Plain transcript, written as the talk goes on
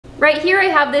Right here I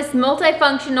have this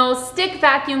multifunctional stick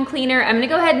vacuum cleaner. I'm gonna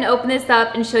go ahead and open this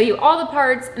up and show you all the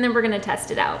parts, and then we're gonna test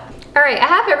it out. All right, I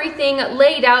have everything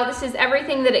laid out. This is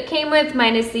everything that it came with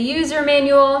minus the user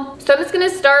manual. So I'm just gonna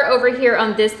start over here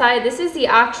on this side. This is the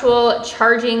actual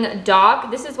charging dock.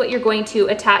 This is what you're going to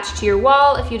attach to your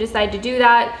wall if you decide to do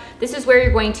that. This is where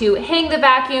you're going to hang the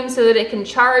vacuum so that it can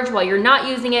charge while you're not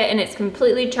using it, and it's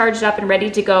completely charged up and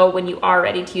ready to go when you are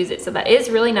ready to use it. So that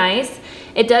is really nice.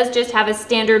 It does just have a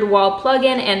standard wall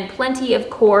plug-in and plenty of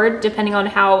cord depending on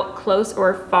how close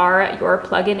or far your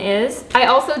plug-in is. I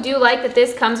also do like that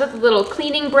this comes with a little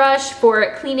cleaning brush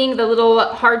for cleaning the little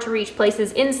hard to reach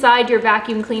places inside your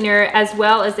vacuum cleaner, as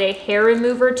well as a hair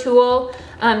remover tool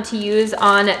to use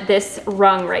on this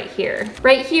rung right here.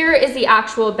 Right here is the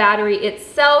actual battery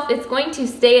itself. It's going to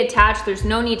stay attached. There's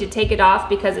no need to take it off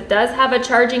because it does have a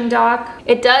charging dock.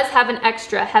 It does have an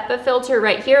extra HEPA filter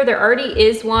right here. There already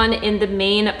is one in the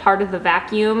main part of the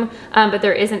vacuum, but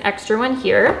there is an extra one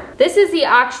here. This is the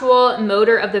actual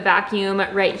motor of the vacuum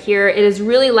right here. It is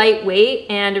really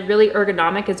lightweight and really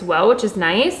ergonomic as well, which is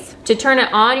nice. To turn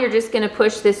it on, you're just gonna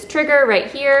push this trigger right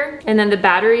here, and then the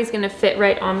battery is gonna fit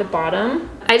right on the bottom.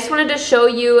 I just wanted to show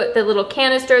you the little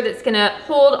canister that's gonna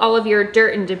hold all of your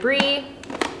dirt and debris.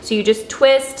 So you just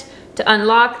twist to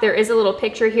unlock. There is a little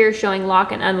picture here showing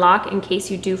lock and unlock in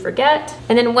case you do forget.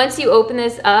 And then once you open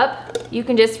this up, you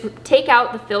can just take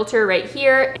out the filter right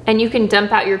here, and you can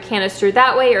dump out your canister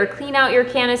that way or clean out your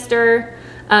canister.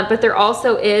 But there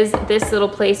also is this little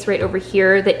place right over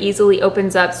here that easily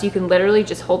opens up, so you can literally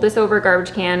just hold this over a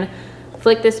garbage can,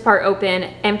 flick this part open,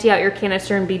 empty out your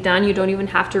canister, and be done. You don't even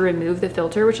have to remove the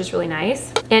filter, which is really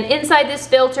nice. And inside this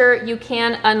filter, you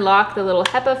can unlock the little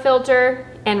HEPA filter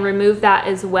and remove that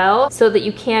as well, so that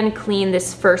you can clean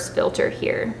this first filter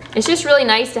here. It's just really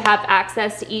nice to have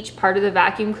access to each part of the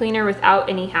vacuum cleaner without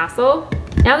any hassle.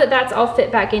 Now that that's all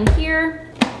fit back in here,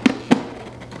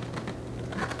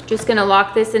 just gonna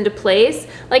lock this into place.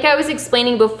 Like I was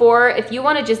explaining before, if you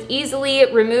wanna just easily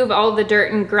remove all the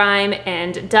dirt and grime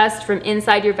and dust from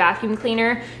inside your vacuum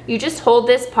cleaner, you just hold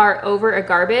this part over a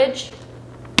garbage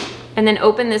and then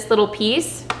open this little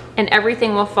piece and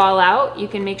everything will fall out. You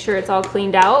can make sure it's all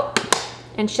cleaned out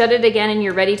and shut it again, and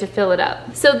you're ready to fill it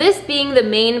up. So this being the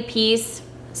main piece,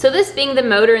 this being the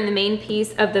motor and the main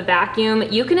piece of the vacuum,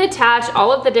 you can attach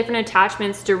all of the different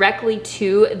attachments directly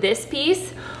to this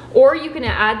piece, or you can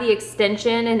add the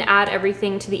extension and add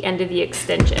everything to the end of the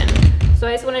extension. So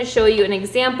I just want to show you an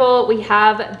example. We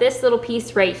have this little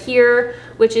piece right here,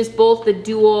 which is both the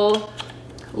dual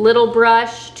little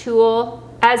brush tool,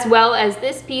 as well as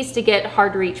this piece to get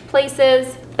hard to reach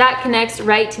places. That connects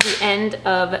right to the end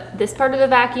of this part of the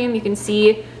vacuum, you can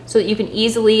see, so that you can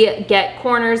easily get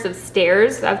corners of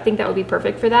stairs. I think that would be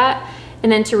perfect for that.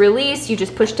 And then to release, you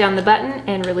just push down the button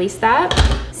and release that.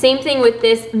 Same thing with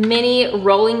this mini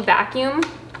rolling vacuum.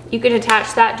 You can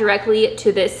attach that directly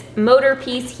to this motor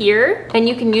piece here, and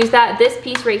you can use that. This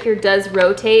piece right here does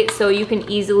rotate, so you can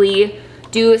easily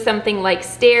do something like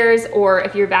stairs, or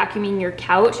if you're vacuuming your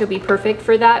couch, it'll be perfect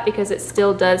for that because it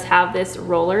still does have this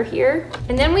roller here.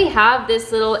 And then we have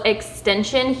this little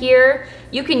extension here.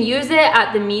 You can use it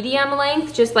at the medium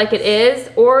length, just like it is,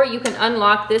 or you can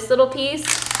unlock this little piece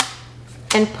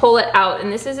and pull it out, and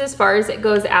this is as far as it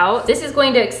goes out. This is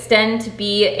going to extend to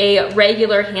be a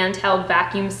regular handheld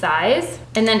vacuum size.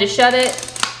 And then to shut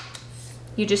it,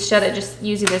 you just shut it just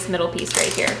using this middle piece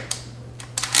right here.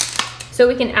 So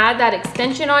we can add that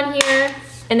extension on here,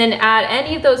 and then add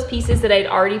any of those pieces that I'd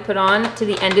already put on to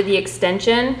the end of the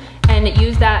extension, and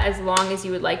use that as long as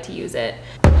you would like to use it.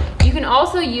 You can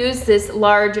also use this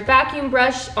large vacuum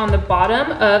brush on the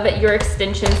bottom of your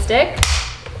extension stick.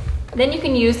 Then you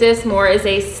can use this more as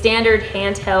a standard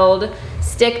handheld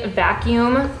stick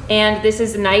vacuum, and this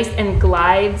is nice and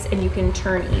glides, and you can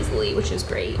turn easily, which is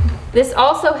great. This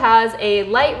also has a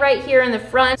light right here in the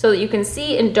front so that you can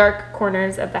see in dark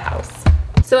corners of the house.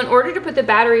 So in order to put the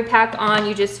battery pack on,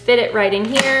 you just fit it right in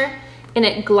here, and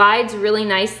it glides really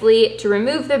nicely. To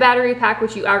remove the battery pack,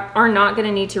 which you are not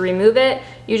gonna need to remove it,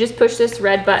 you just push this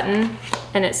red button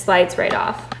and it slides right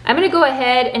off. I'm gonna go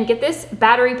ahead and get this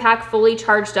battery pack fully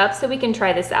charged up so we can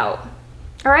try this out.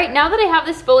 All right, now that I have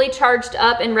this fully charged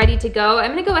up and ready to go,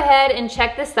 I'm gonna go ahead and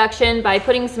check the suction by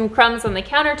putting some crumbs on the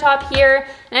countertop here.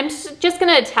 And I'm just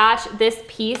gonna attach this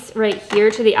piece right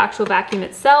here to the actual vacuum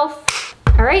itself.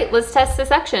 All right, let's test the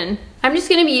suction. I'm just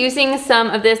gonna be using some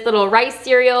of this little rice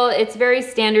cereal. It's very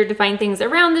standard to find things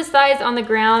around this size on the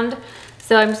ground.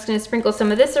 So I'm just gonna sprinkle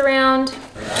some of this around.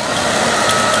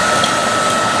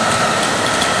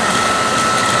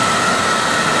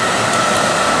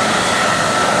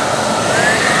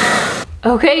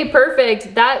 Okay,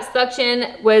 perfect. That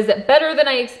suction was better than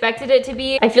I expected it to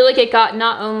be. I feel like it got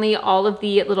not only all of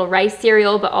the little rice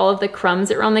cereal, but all of the crumbs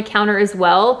that were on the counter as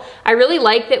well. I really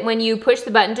like that when you push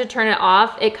the button to turn it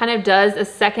off, it kind of does a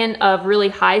second of really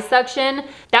high suction.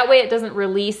 That way it doesn't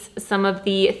release some of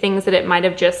the things that it might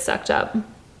have just sucked up.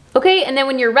 Okay, and then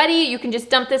when you're ready, you can just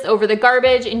dump this over the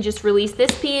garbage and just release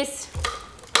this piece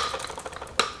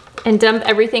and dump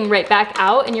everything right back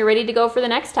out, and you're ready to go for the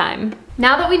next time.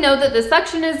 Now that we know that the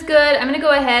suction is good, I'm gonna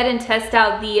go ahead and test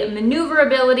out the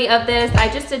maneuverability of this.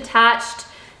 I just attached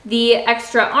the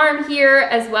extra arm here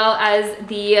as well as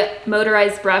the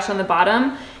motorized brush on the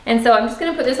bottom. And so I'm just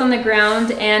gonna put this on the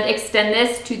ground and extend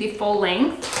this to the full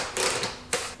length.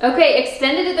 Okay,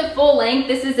 extended to the full length.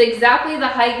 This is exactly the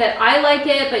height that I like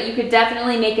it, but you could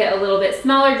definitely make it a little bit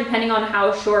smaller depending on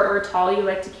how short or tall you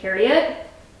like to carry it.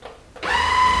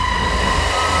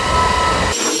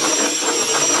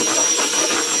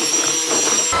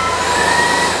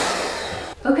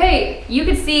 Okay, you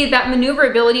could see that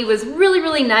maneuverability was really,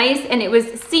 really nice, and it was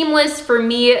seamless for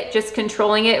me just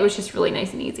controlling it. It was just really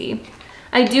nice and easy.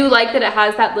 I do like that it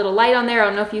has that little light on there. I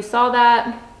don't know if you saw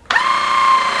that.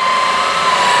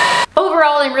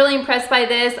 Overall, I'm really impressed by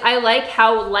this. I like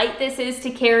how light this is to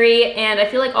carry, and I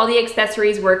feel like all the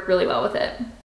accessories work really well with it.